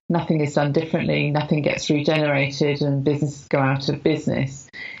music, nothing is done differently, nothing gets regenerated, and businesses go out of business.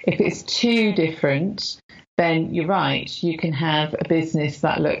 If it's too different, then you're right, you can have a business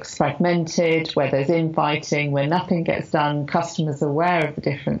that looks fragmented, where there's infighting, where nothing gets done, customers are aware of the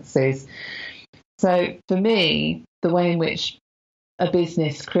differences. So for me, the way in which a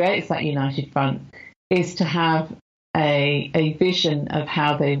business creates that united front is to have a vision of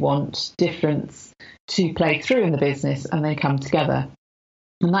how they want difference to play through in the business and then come together.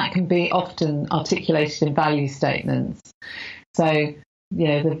 And that can be often articulated in value statements. So,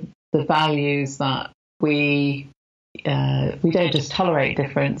 the values that we don't just tolerate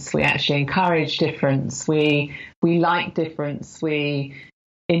difference, we actually encourage difference, we like difference, we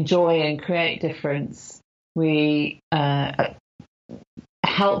enjoy and create difference, we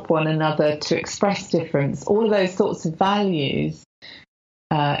help one another to express difference. All of those sorts of values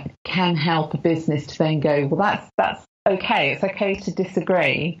can help a business to then go, well, that's okay. It's okay to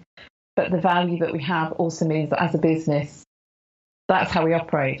disagree, but the value that we have also means that as a business, that's how we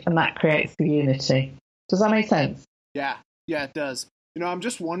operate, and that creates the unity. Does that make sense? Yeah, it does. I'm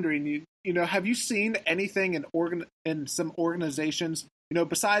just wondering, have you seen anything in some organizations,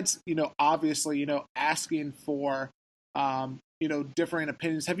 besides, obviously, asking for, differing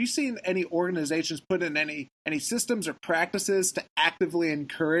opinions? Have you seen any organizations put in any systems or practices to actively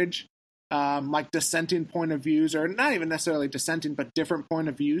encourage like dissenting point of views, or not even necessarily dissenting, but different point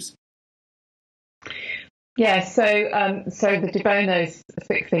of views? Yeah, so the De Bono's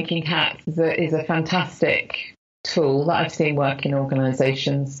 6 Thinking Hats is a fantastic tool that I've seen work in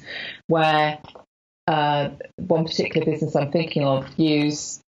organisations where one particular business I'm thinking of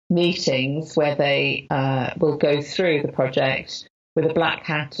use meetings where they will go through the project with a black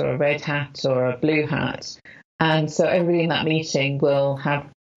hat or a red hat or a blue hat. And so everybody in that meeting will have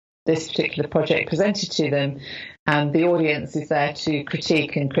this particular project presented to them, and the audience is there to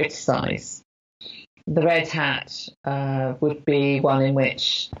critique and criticise. The red hat would be one in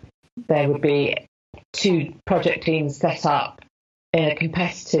which there would be two project teams set up in a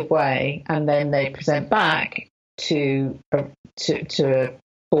competitive way, and then they present back to a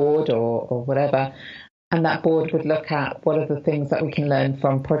board or whatever, and that board would look at what are the things that we can learn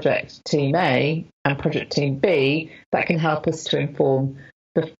from project team A and project team B that can help us to inform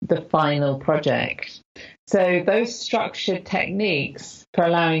the final project. So those structured techniques for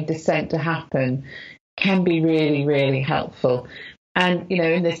allowing dissent to happen can be really, really helpful. And,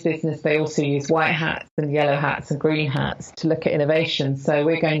 in this business, they also use white hats and yellow hats and green hats to look at innovation. So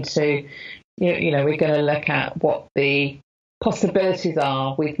we're going to, we're going to look at what the possibilities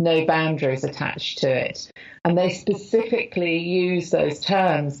are with no boundaries attached to it. And they specifically use those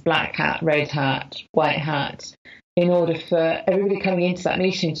terms, black hat, red hat, white hat, in order for everybody coming into that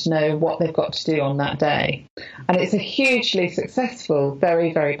meeting to know what they've got to do on that day. And it's a hugely successful,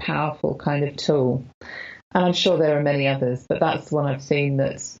 very, very powerful kind of tool. And I'm sure there are many others, but that's the one I've seen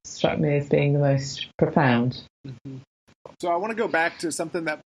that's struck me as being the most profound. Mm-hmm. So I want to go back to something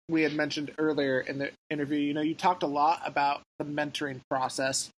that we had mentioned earlier in the interview. You talked a lot about the mentoring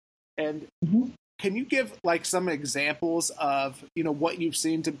process. And can you give some examples of, what you've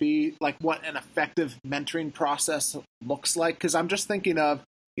seen to be what an effective mentoring process looks like? Because I'm just thinking of,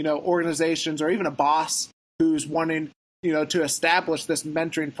 organizations or even a boss who's wanting to establish this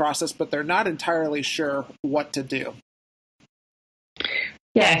mentoring process, but they're not entirely sure what to do.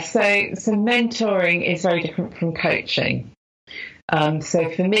 Yeah, so mentoring is very different from coaching. So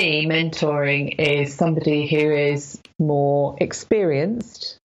for me, mentoring is somebody who is more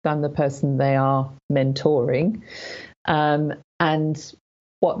experienced than the person they are mentoring. And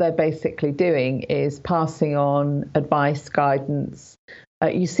what they're basically doing is passing on advice, guidance.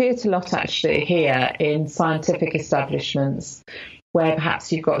 You see it a lot actually here in scientific establishments where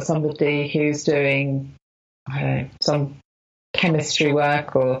perhaps you've got somebody who's doing, some chemistry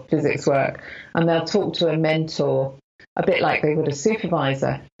work or physics work, and they'll talk to a mentor a bit like they would a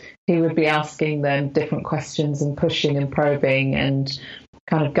supervisor. He would be asking them different questions and pushing and probing and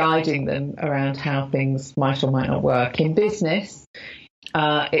kind of guiding them around how things might or might not work. In business,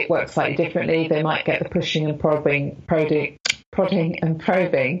 it works slightly differently. They might get the pushing and prodding and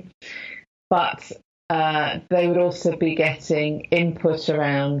probing, but they would also be getting input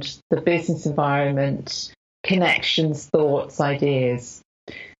around the business environment, connections, thoughts, ideas.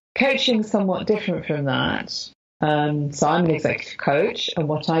 Coaching is somewhat different from that. So I'm an executive coach, and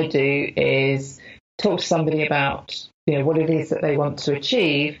what I do is talk to somebody about what it is that they want to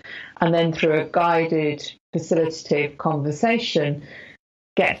achieve, and then through a guided, facilitative conversation,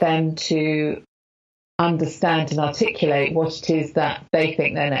 get them to understand and articulate what it is that they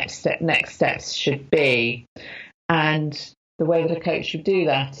think their next steps should be. And the way that a coach would do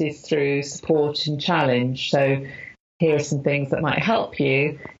that is through support and challenge. So here are some things that might help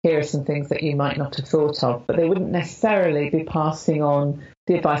you. Here are some things that you might not have thought of, but they wouldn't necessarily be passing on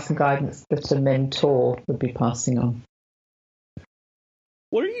the advice and guidance that a mentor would be passing on.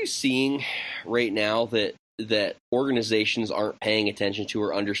 What are you seeing right now that organizations aren't paying attention to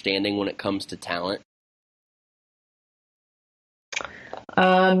or understanding when it comes to talent?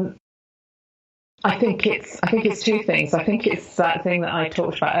 I think it's two things. I think it's that thing that I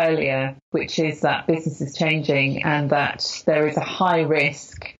talked about earlier, which is that business is changing and that there is a high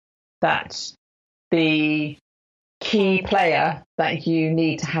risk that the key player that you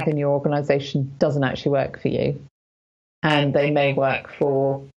need to have in your organization doesn't actually work for you. And they may work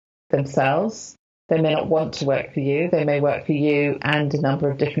for themselves. They may not want to work for you. They may work for you and a number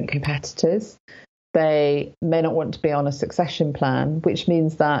of different competitors. They may not want to be on a succession plan, which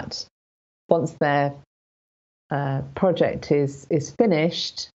means that once their project is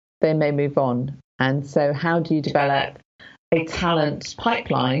finished, they may move on. And so how do you develop a talent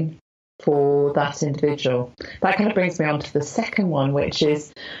pipeline for that individual? That kind of brings me on to the second one, which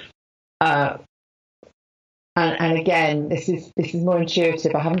is, and again, this is more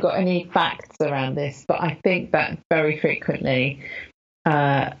intuitive. I haven't got any facts around this, but I think that very frequently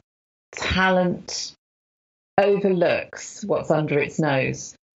talent overlooks what's under its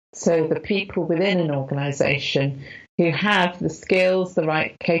nose. So the people within an organisation who have the skills, the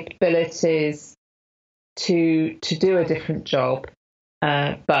right capabilities to do a different job,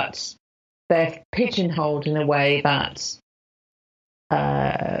 but they're pigeonholed in a way that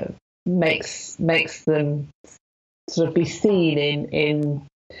makes them sort of be seen in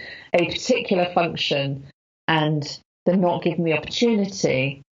a particular function, and they're not given the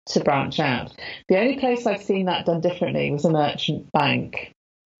opportunity to branch out. The only place I've seen that done differently was a merchant bank.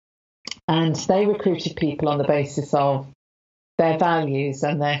 And they recruited people on the basis of their values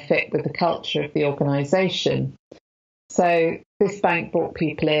and their fit with the culture of the organisation. So this bank brought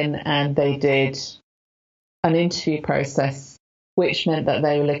people in and they did an interview process, which meant that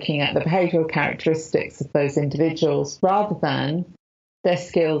they were looking at the behavioural characteristics of those individuals rather than their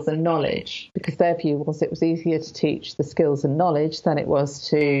skills and knowledge, because their view was it was easier to teach the skills and knowledge than it was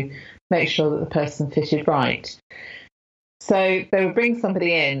to make sure that the person fitted right. So they would bring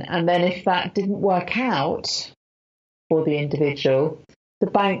somebody in, and then if that didn't work out for the individual,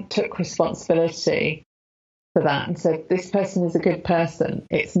 the bank took responsibility for that and said, this person is a good person.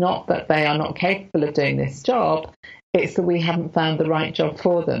 It's not that they are not capable of doing this job, it's that we haven't found the right job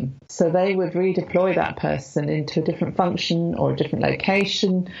for them. So they would redeploy that person into a different function or a different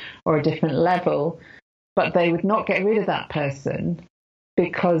location or a different level, but they would not get rid of that person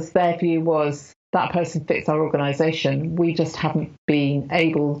because their view was that person fits our organisation. We just haven't been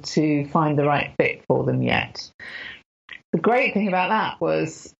able to find the right fit for them yet. The great thing about that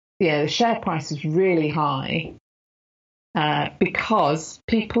was, the share price was really high because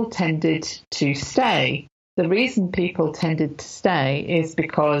people tended to stay. The reason people tended to stay is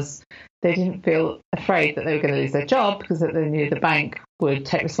because they didn't feel afraid that they were going to lose their job, because they knew the bank would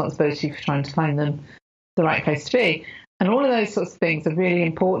take responsibility for trying to find them the right place to be. And all of those sorts of things are really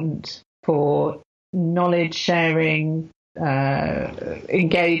important for knowledge sharing,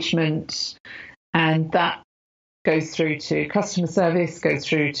 engagement, and that goes through to customer service, goes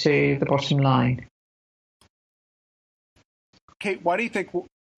through to the bottom line. Kate, why do you think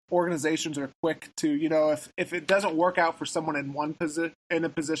organizations are quick to, if it doesn't work out for someone in a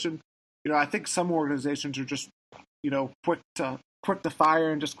position, I think some organizations are just, quick to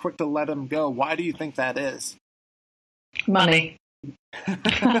fire and just quick to let them go. Why do you think that is? Money.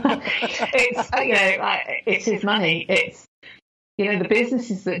 It is money. It's, the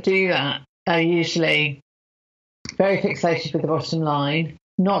businesses that do that are usually very fixated with the bottom line,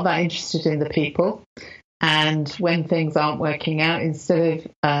 not that interested in the people. And when things aren't working out, instead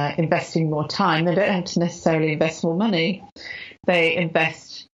of investing more time, they don't have to necessarily invest more money. They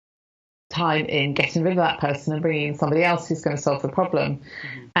invest time in getting rid of that person and bringing in somebody else who's going to solve the problem.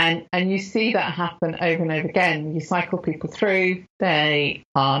 Mm-hmm. And you see that happen over and over again. You cycle people through, they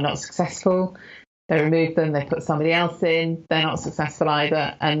are not successful, they remove them, they put somebody else in, they're not successful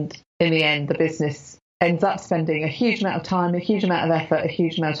either. And in the end, the business ends up spending a huge amount of time, a huge amount of effort, a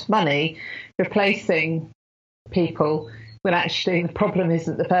huge amount of money replacing people, when actually the problem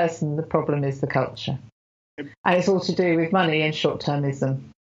isn't the person, the problem is the culture. And it's all to do with money and short-termism.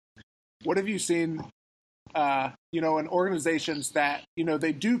 What have you seen, in organizations that,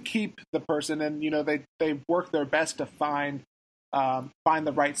 they do keep the person and, they work their best to find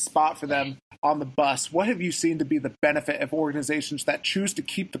the right spot for them on the bus. What have you seen to be the benefit of organizations that choose to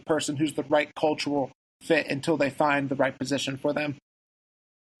keep the person who's the right cultural fit until they find the right position for them?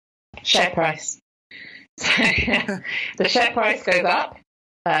 Share price. The share price goes up.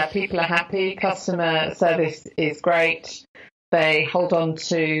 People are happy. Customer service is great. They hold on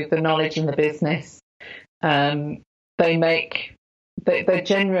to the knowledge in the business. They're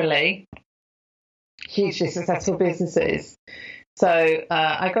generally hugely successful businesses. So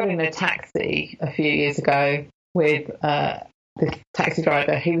I got in a taxi a few years ago with this taxi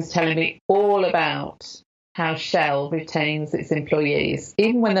driver who was telling me all about how Shell retains its employees.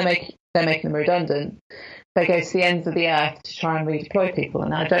 Even when they're making them redundant, they go to the ends of the earth to try and redeploy people.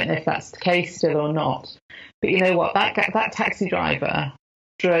 And I don't know if that's the case still or not. But you know what? That taxi driver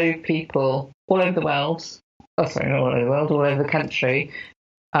drove people all over the world. All over the country,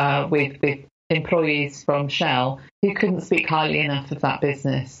 with employees from Shell who couldn't speak highly enough of that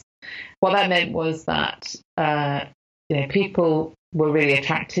business. What that meant was that people were really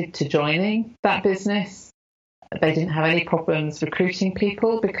attracted to joining that business. They didn't have any problems recruiting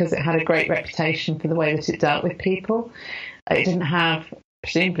people because it had a great reputation for the way that it dealt with people.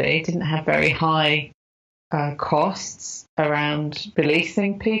 Presumably, it didn't have very high costs around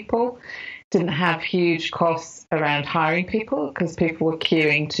releasing people. Didn't have huge costs around hiring people because people were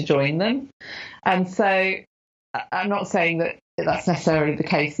queuing to join them. And so I'm not saying that that's necessarily the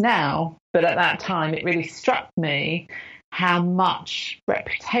case now, but at that time it really struck me how much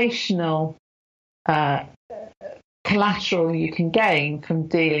reputational collateral you can gain from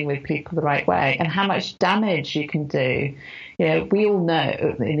dealing with people the right way, and how much damage you can do. We all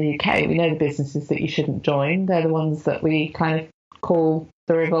know in the UK, we know the businesses that you shouldn't join. They're the ones that we kind of call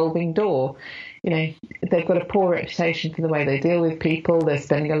the revolving door. They've got a poor reputation for the way they deal with people. They're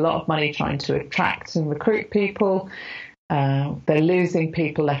spending a lot of money trying to attract and recruit people. They're losing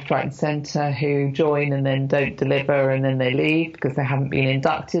people left, right, and centre who join and then don't deliver, and then they leave because they haven't been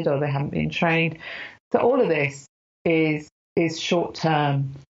inducted or they haven't been trained. So all of this is short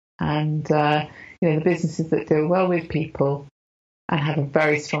term, and the businesses that deal well with people and have a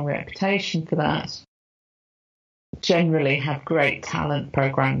very strong reputation for that generally have great talent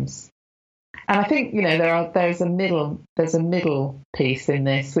programs. And I think there's a middle piece in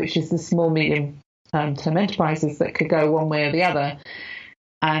this, which is the small medium term enterprises that could go one way or the other,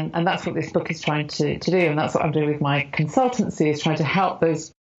 and that's what this book is trying to do, and that's what I'm doing with my consultancy, is trying to help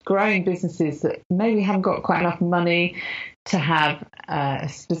those growing businesses that maybe haven't got quite enough money to have a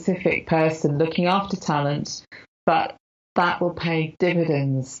specific person looking after talent, but that will pay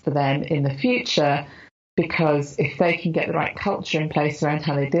dividends for them in the future, because if they can get the right culture in place around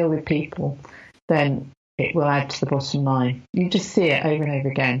how they deal with people, then it will add to the bottom line. You just see it over and over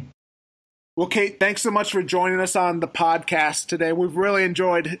again. Well, Kate, thanks so much for joining us on the podcast today. We've really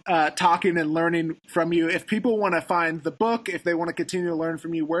enjoyed talking and learning from you. If people want to find the book, if they want to continue to learn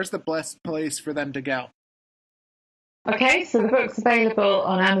from you, where's the best place for them to go? Okay, so the book's available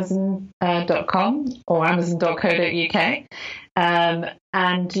on Amazon.com or Amazon.co.uk. And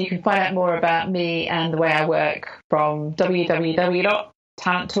you can find out more about me and the way I work from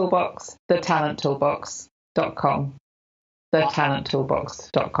www.talenttoolbox.com.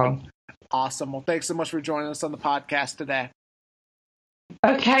 TheTalentToolbox.com. Awesome. Well, thanks so much for joining us on the podcast today.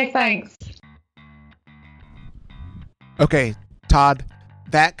 Okay, thanks. Okay, Todd,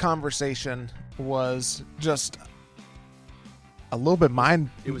 that conversation was just a little bit mind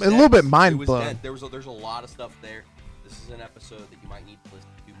blowing. There's a lot of stuff there. This is an episode that you might need to listen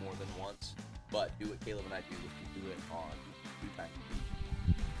to more than once, but do what Caleb and I do. If you do it on 2 times a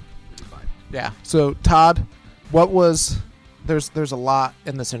week, it'll be fine. Yeah. So, Todd, what was... There's a lot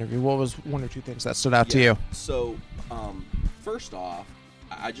in this interview. What was one or two things that stood out to you? So, first off,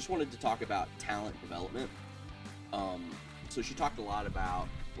 I just wanted to talk about talent development. So she talked a lot about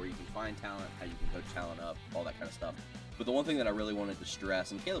where you can find talent, how you can coach talent up, all that kind of stuff. But the one thing that I really wanted to stress,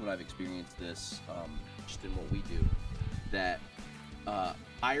 and Caleb and I have experienced this just in what we do, that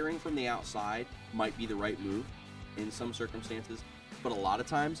hiring from the outside might be the right move in some circumstances, but a lot of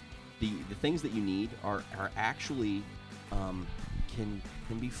times the things that you need are actually can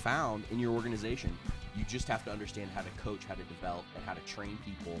be found in your organization. You just have to understand how to coach, how to develop, and how to train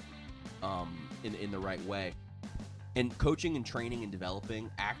people in the right way. And coaching and training and developing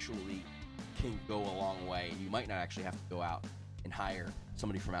actually can go a long way, and you might not actually have to go out and hire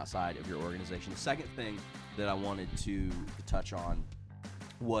somebody from outside of your organization. The second thing that I wanted to touch on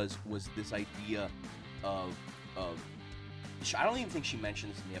was this idea of I don't even think she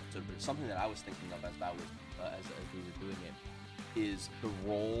mentioned this in the episode, but it's something that I was thinking of as we were doing it, is the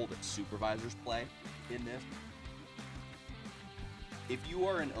role that supervisors play in this. If you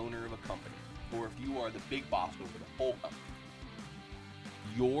are an owner of a company, or if you are the big boss over the whole company,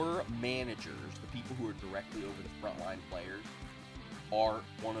 your managers, the people who are directly over the frontline players, are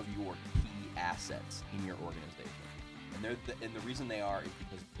one of your key assets in your organization. And the reason they are is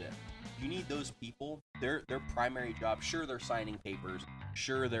because of this. You need those people. Their primary job, sure, they're signing papers,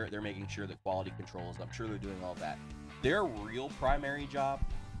 sure, they're making sure that quality control is up, sure, they're doing all that. Their real primary job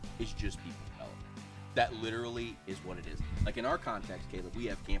is just people development. That literally is what it is. Like in our context, Caleb, we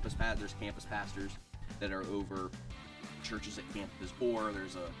have there's campus pastors that are over churches at campuses, or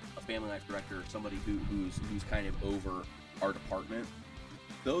there's a family life director, or somebody who's kind of over our department.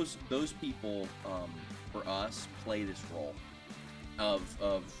 Those people for us play this role of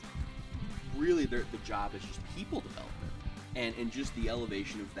really the job is just people development and just the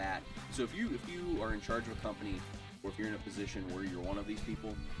elevation of that. So if you are in charge of a company, or if you're in a position where you're one of these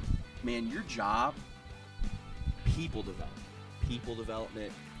people, man, your job, people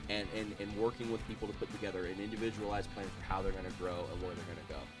development and working with people to put together an individualized plan for how they're going to grow and where they're going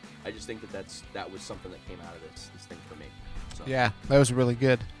to go. I just think that was something that came out of this thing for me. So. Yeah, that was really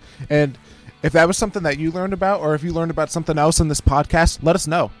good. And if that was something that you learned about, or if you learned about something else in this podcast, let us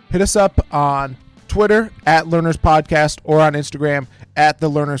know. Hit us up on Twitter at Learners Podcast, or on Instagram at The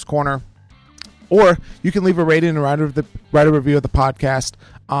Learners Corner. Or you can leave a rating and write a review of the podcast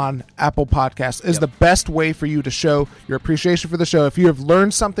on Apple Podcasts. Is the best way for you to show your appreciation for the show. If you have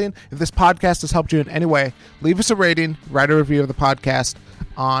learned something, if this podcast has helped you in any way, leave us a rating, write a review of the podcast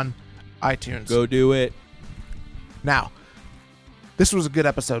on iTunes. Go do it. Now, this was a good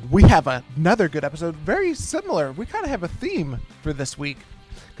episode. We have another good episode, very similar. We kind of have a theme for this week.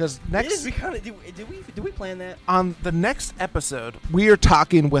 Because next, did we plan that? On the next episode, we are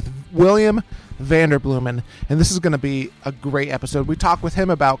talking with William Vanderblumen, and this is going to be a great episode. We talk with him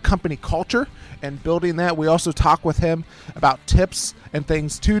about company culture and building that. We also talk with him about tips and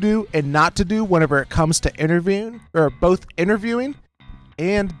things to do and not to do whenever it comes to interviewing, or both interviewing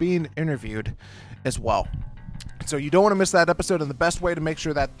and being interviewed as well. So you don't want to miss that episode, and the best way to make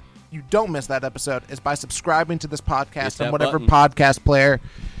sure that you don't miss that episode is by subscribing to this podcast on whatever podcast player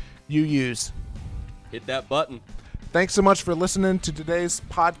you use. Hit that button. Thanks so much for listening to today's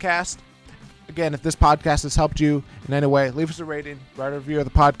podcast. Again, if this podcast has helped you in any way, leave us a rating, write a review of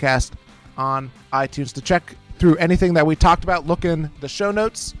the podcast on iTunes. To check through anything that we talked about, look in the show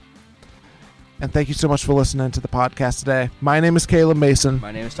notes. And thank you so much for listening to the podcast today. My name is Caleb Mason.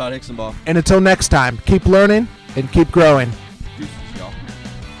 My name is Todd Hicksonball. And until next time, keep learning and keep growing.